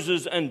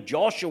Moses and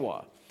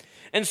Joshua.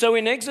 And so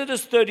in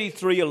Exodus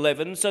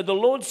 33:11, so the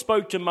Lord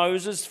spoke to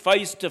Moses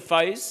face to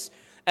face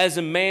as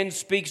a man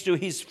speaks to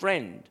his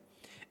friend.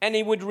 and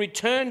he would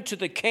return to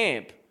the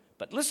camp.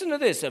 But listen to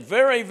this, a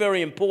very,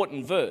 very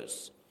important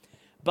verse.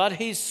 But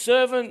his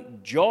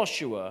servant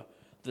Joshua,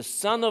 the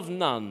son of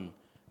Nun,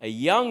 a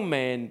young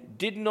man,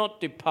 did not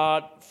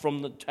depart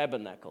from the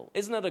tabernacle.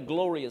 Isn't that a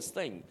glorious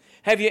thing?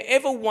 Have you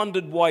ever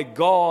wondered why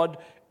God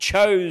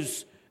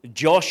chose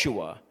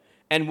Joshua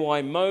and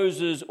why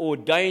Moses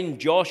ordained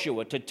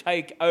Joshua to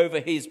take over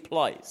his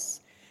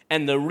place?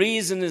 And the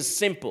reason is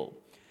simple.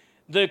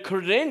 The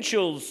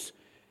credentials,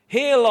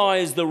 here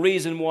lies the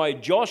reason why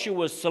Joshua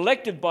was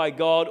selected by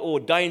God,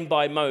 ordained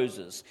by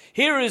Moses.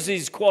 Here is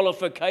his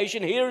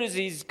qualification, here is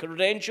his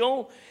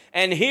credential,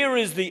 and here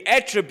is the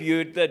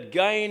attribute that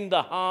gained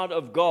the heart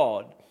of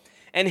God.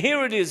 And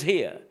here it is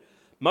here.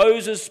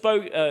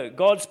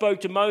 God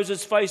spoke to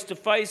Moses face to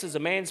face as a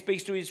man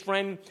speaks to his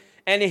friend,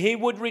 and he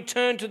would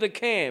return to the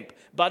camp.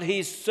 But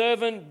his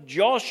servant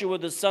Joshua,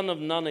 the son of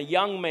Nun, a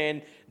young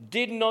man,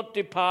 did not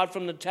depart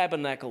from the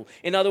tabernacle.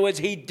 In other words,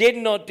 he did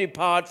not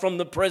depart from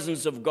the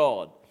presence of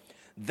God.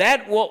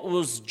 That what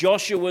was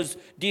Joshua's.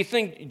 Do you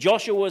think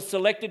Joshua was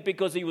selected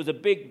because he was a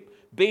big,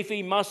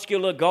 beefy,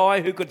 muscular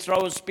guy who could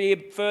throw a spear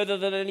further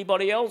than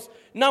anybody else?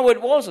 No,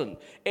 it wasn't.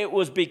 It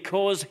was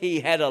because he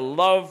had a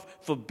love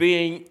for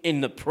being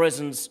in the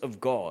presence of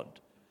God.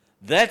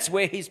 That's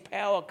where his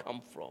power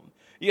comes from.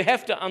 You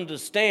have to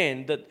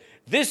understand that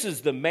this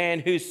is the man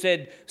who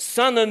said,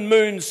 sun and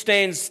moon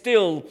stand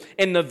still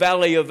in the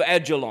valley of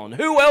Ajalon.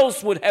 Who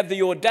else would have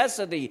the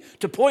audacity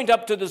to point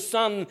up to the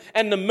sun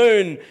and the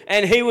moon?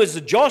 And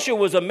Joshua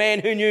was a man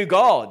who knew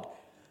God.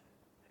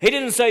 He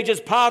didn't say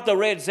just part the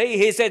Red Sea.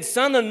 He said,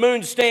 sun and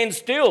moon stand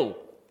still.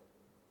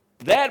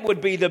 That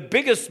would be the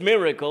biggest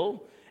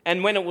miracle.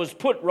 And when it was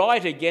put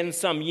right again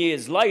some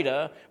years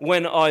later,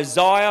 when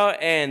Isaiah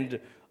and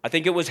I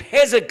think it was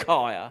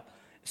Hezekiah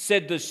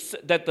said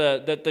that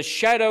the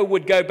shadow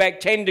would go back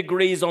 10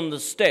 degrees on the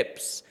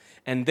steps,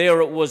 and there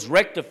it was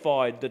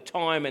rectified, the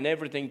time and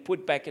everything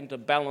put back into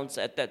balance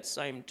at that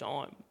same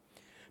time.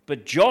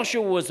 But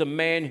Joshua was a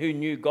man who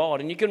knew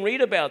God, and you can read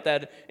about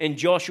that in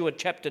Joshua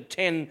chapter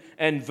 10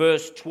 and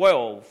verse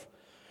 12.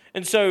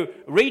 And so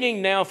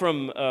reading now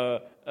from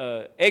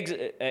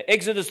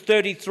Exodus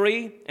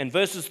 33 and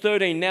verses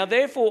 13, now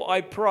therefore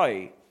I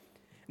pray,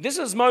 this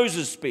is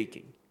Moses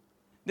speaking.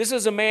 This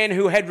is a man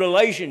who had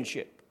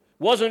relationship.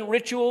 Wasn't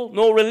ritual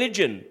nor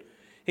religion.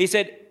 He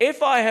said,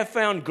 if I have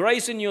found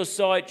grace in your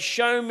sight,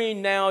 show me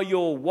now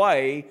your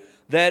way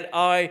that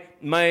I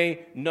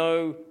may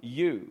know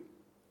you.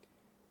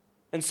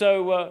 And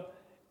so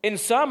in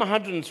Psalm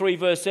 103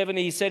 verse 7,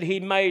 he said, he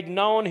made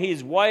known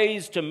his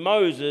ways to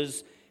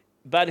Moses,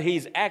 but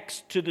his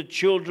acts to the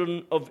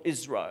children of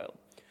Israel.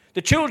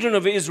 The children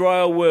of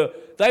Israel were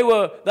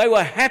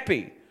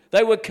happy.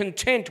 They were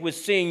content with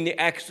seeing the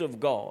acts of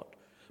God.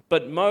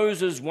 But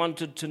Moses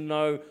wanted to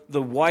know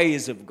the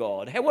ways of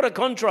God. What a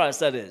contrast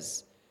that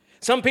is.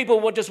 Some people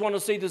would just want to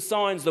see the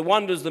signs, the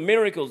wonders, the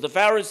miracles. The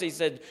Pharisees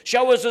said,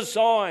 show us a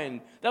sign.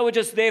 They were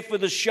just there for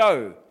the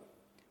show.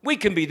 We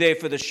can be there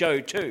for the show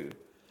too.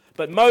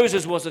 But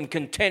Moses wasn't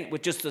content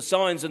with just the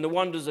signs and the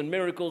wonders and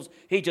miracles.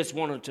 He just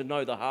wanted to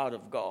know the heart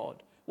of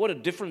God. What a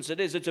difference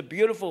it is. It's a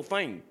beautiful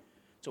thing.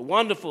 It's a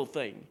wonderful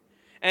thing.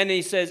 And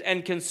he says,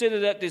 and consider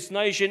that this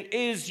nation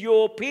is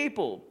your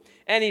people.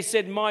 And he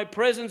said, my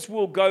presence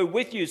will go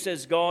with you,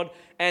 says God,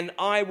 and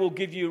I will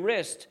give you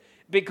rest.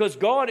 Because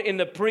God in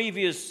the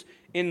previous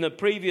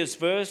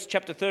verse,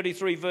 chapter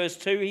 33, verse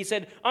 2, he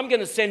said, I'm going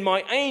to send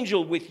my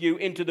angel with you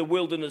into the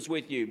wilderness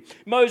with you.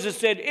 Moses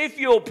said, if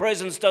your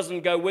presence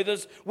doesn't go with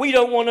us, we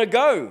don't want to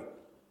go.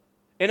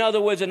 In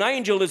other words, an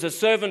angel is a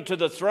servant to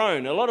the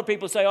throne. A lot of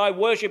people say, I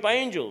worship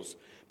angels.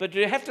 But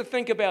you have to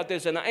think about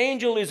this. An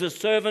angel is a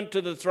servant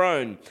to the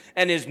throne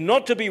and is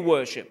not to be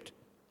worshipped.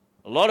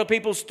 A lot of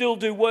people still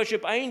do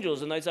worship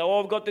angels, and they say,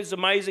 I've got this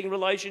amazing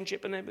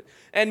relationship.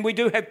 And we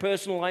do have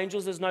personal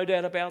angels, there's no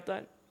doubt about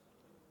that.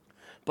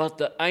 But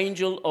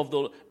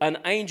an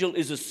angel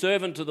is a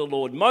servant to the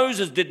Lord.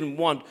 Moses didn't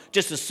want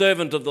just a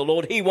servant of the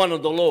Lord, he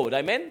wanted the Lord,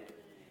 amen?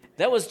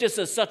 That was just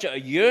such a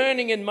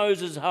yearning in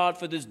Moses' heart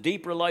for this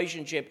deep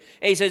relationship.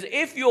 And he says,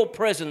 if your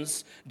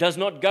presence does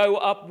not go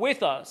up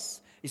with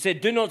us, he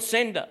said, do not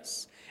send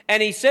us.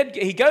 And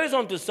he goes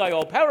on to say,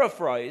 I'll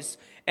paraphrase,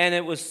 and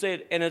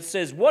it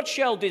says, what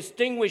shall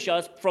distinguish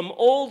us from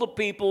all the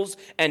peoples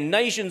and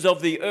nations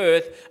of the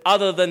earth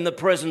other than the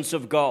presence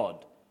of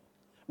God?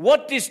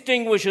 What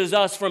distinguishes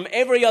us from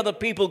every other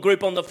people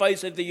group on the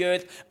face of the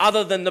earth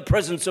other than the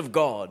presence of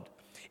God?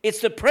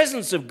 It's the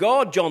presence of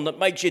God, John, that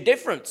makes you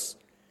difference.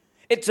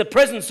 It's the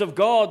presence of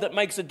God that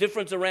makes a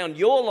difference around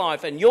your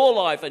life and your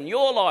life and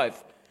your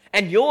life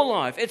and your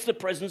life. It's the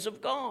presence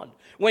of God.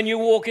 When you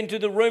walk into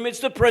the room, it's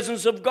the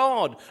presence of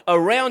God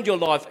around your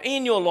life,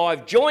 in your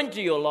life, joined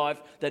to your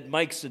life that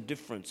makes a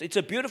difference. It's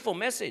a beautiful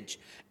message,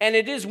 and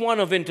it is one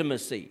of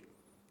intimacy.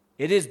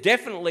 It is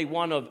definitely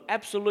one of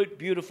absolute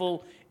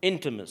beautiful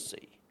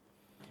intimacy.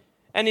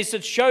 And he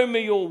said, show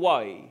me your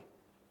way.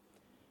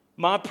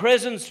 My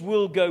presence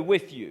will go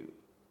with you.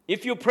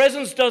 If your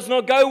presence does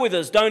not go with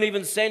us, don't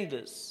even send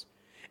us.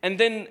 And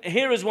then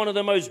here is one of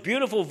the most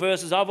beautiful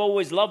verses. I've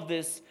always loved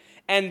this.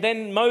 And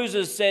then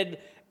Moses said,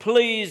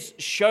 please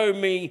show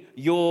me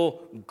your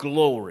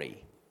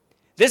glory.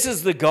 This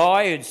is the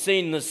guy who'd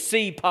seen the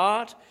sea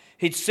part.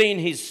 He'd seen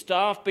his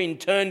staff being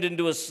turned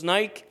into a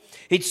snake.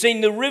 He'd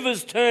seen the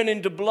rivers turn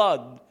into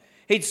blood.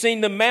 He'd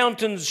seen the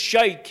mountains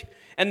shake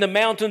and the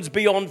mountains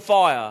be on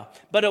fire.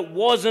 But it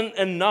wasn't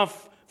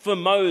enough for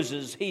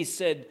Moses. He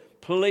said,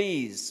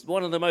 please,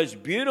 one of the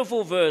most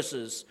beautiful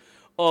verses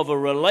of a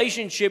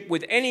relationship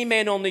with any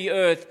man on the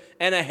earth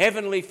and a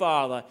heavenly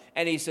Father.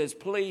 And he says,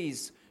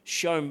 please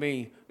show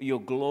me your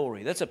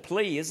glory. That's a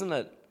plea, isn't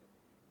it?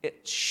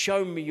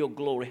 Show me your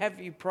glory. Have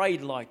you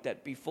prayed like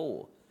that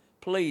before?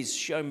 Please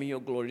show me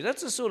your glory.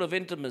 That's the sort of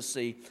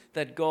intimacy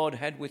that God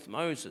had with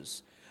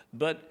Moses.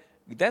 But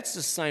that's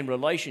the same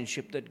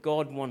relationship that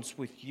God wants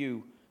with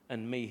you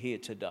and me here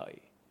today.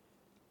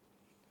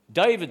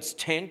 David's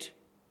tent,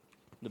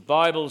 the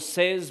Bible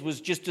says, was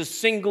just a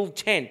single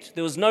tent.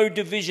 There was no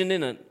division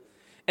in it.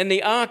 And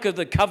the Ark of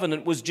the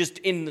Covenant was just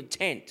in the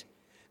tent.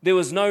 There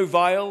was no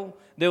veil,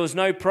 there was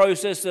no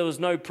process, there was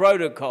no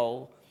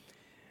protocol.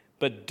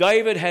 But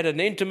David had an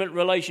intimate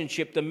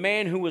relationship, the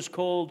man who was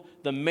called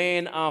the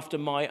man after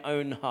my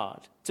own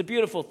heart. It's a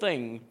beautiful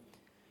thing.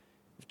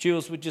 If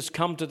Jules would just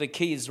come to the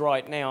keys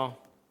right now.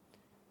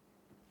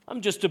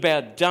 I'm just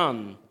about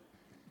done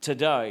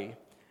today.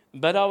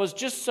 But I was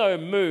just so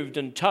moved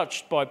and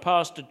touched by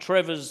Pastor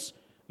Trevor's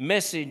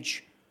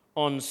message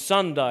on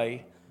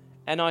Sunday,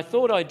 and I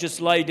thought I'd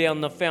just lay down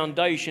the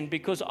foundation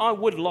because I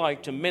would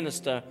like to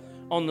minister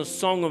on the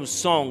Song of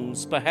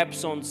Songs,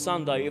 perhaps on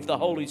Sunday, if the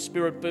Holy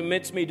Spirit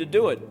permits me to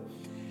do it.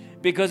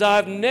 Because I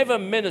have never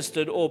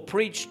ministered or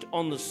preached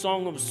on the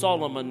Song of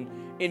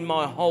Solomon in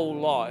my whole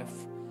life.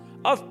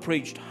 I've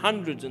preached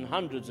hundreds and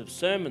hundreds of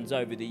sermons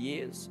over the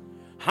years,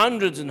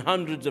 hundreds and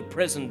hundreds of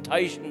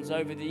presentations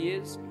over the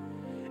years.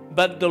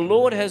 But the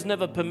Lord has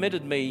never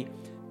permitted me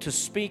to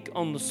speak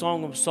on the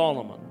Song of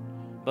Solomon.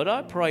 But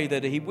I pray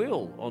that He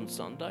will on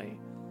Sunday.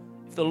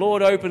 If the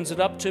Lord opens it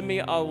up to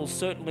me, I will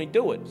certainly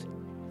do it.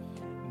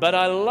 But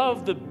I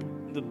love the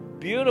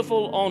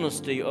beautiful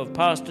honesty of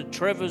Pastor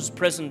Trevor's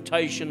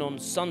presentation on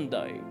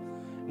Sunday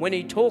when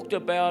he talked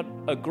about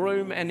a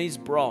groom and his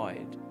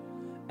bride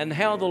and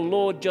how the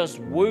Lord just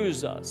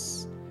woos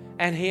us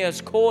and He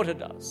has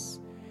courted us.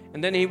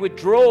 And then He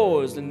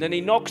withdraws and then He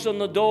knocks on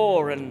the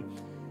door and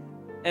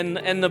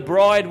the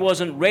bride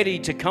wasn't ready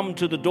to come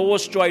to the door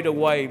straight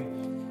away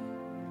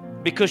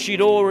because she'd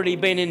already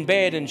been in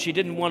bed and she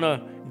didn't want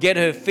to get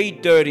her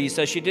feet dirty,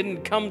 so she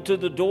didn't come to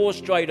the door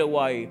straight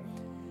away.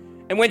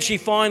 And when she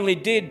finally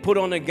did put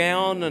on a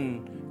gown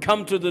and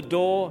come to the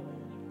door,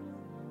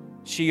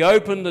 she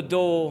opened the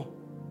door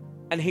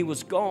and he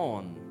was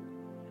gone.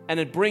 And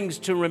it brings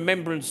to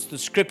remembrance the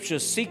scripture,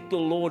 seek the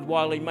Lord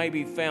while He may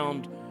be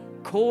found,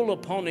 call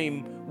upon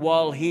Him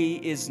while He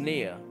is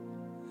near.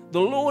 The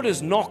Lord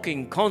is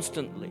knocking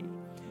constantly,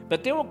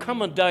 but there will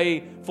come a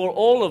day for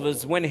all of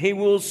us when He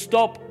will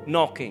stop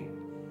knocking.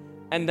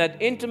 And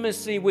that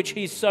intimacy which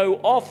He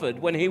so offered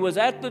when He was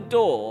at the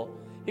door,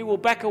 He will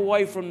back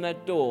away from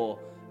that door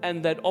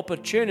and that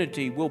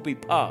opportunity will be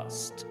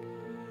past.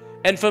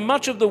 And for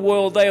much of the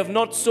world, they have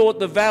not sought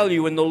the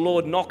value in the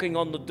Lord knocking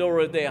on the door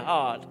of their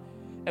heart.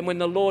 And when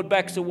the Lord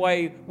backs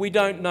away, we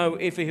don't know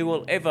if He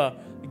will ever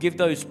give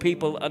those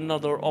people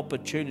another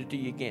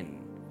opportunity again.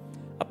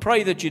 I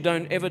pray that you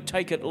don't ever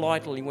take it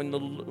lightly when the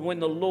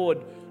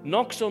Lord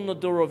knocks on the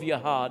door of your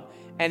heart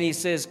and He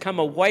says, come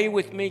away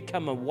with me,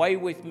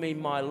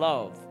 my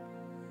love.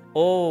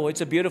 Oh, it's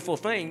a beautiful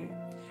thing.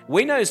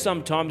 We know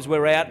sometimes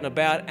we're out and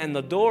about and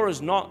the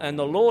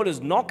Lord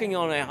is knocking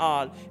on our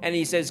heart and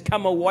He says,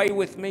 come away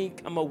with me.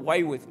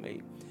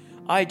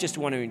 I just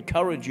want to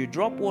encourage you,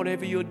 drop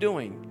whatever you're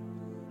doing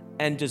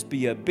and just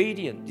be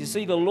obedient. You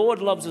see, the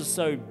Lord loves us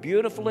so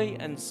beautifully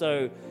and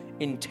so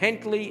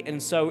intently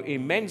and so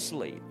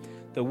immensely.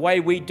 The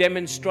way we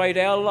demonstrate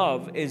our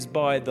love is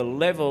by the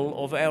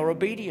level of our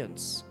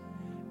obedience.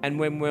 And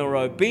when we're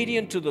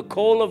obedient to the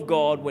call of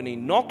God, when He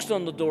knocks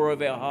on the door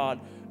of our heart,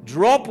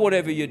 drop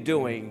whatever you're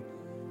doing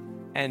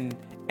and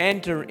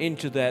enter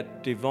into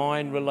that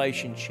divine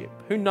relationship.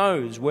 Who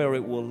knows where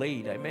it will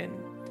lead? Amen.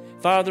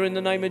 Father, in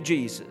the name of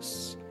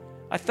Jesus,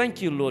 I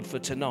thank You, Lord, for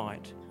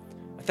tonight.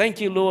 I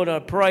thank You, Lord. I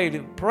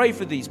pray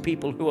for these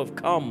people who have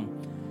come.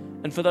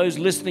 And for those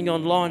listening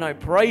online, I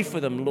pray for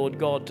them, Lord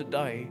God,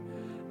 today,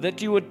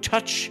 that You would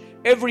touch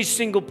every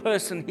single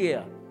person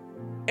here.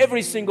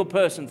 Every single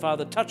person,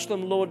 Father. Touch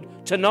them, Lord,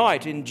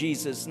 tonight in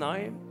Jesus'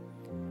 name.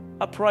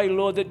 I pray,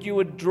 Lord, that You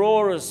would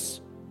draw us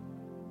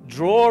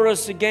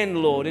again,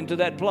 Lord, into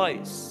that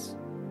place.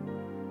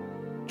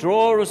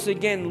 Draw us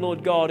again,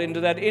 Lord God,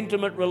 into that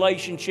intimate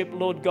relationship,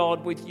 Lord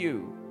God, with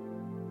You.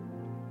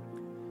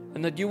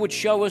 And that You would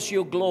show us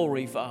Your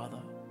glory, Father.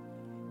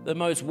 The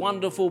most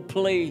wonderful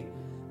plea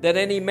that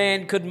any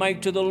man could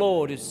make to the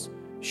Lord is,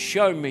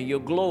 show me Your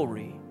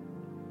glory.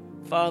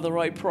 Father,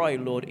 I pray,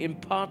 Lord,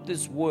 impart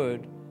this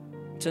word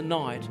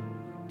tonight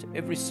to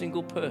every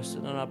single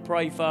person. And I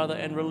pray, Father,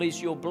 and release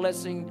Your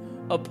blessing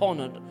upon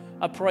it.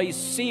 I pray,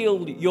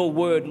 seal Your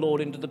word,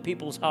 Lord, into the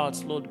people's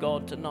hearts, Lord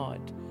God,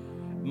 tonight.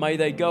 May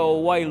they go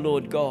away,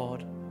 Lord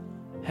God,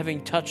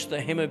 having touched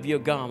the hem of your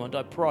garment,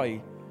 I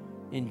pray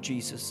in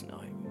Jesus' name.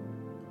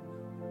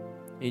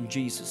 In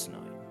Jesus' name.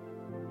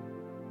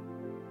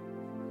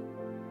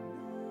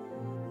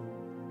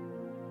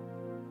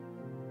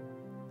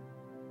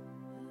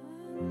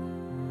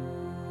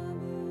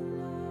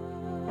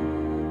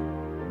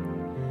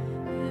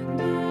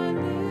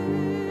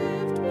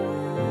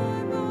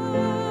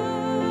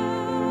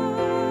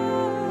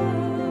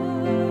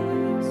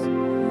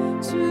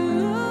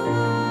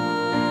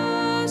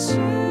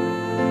 To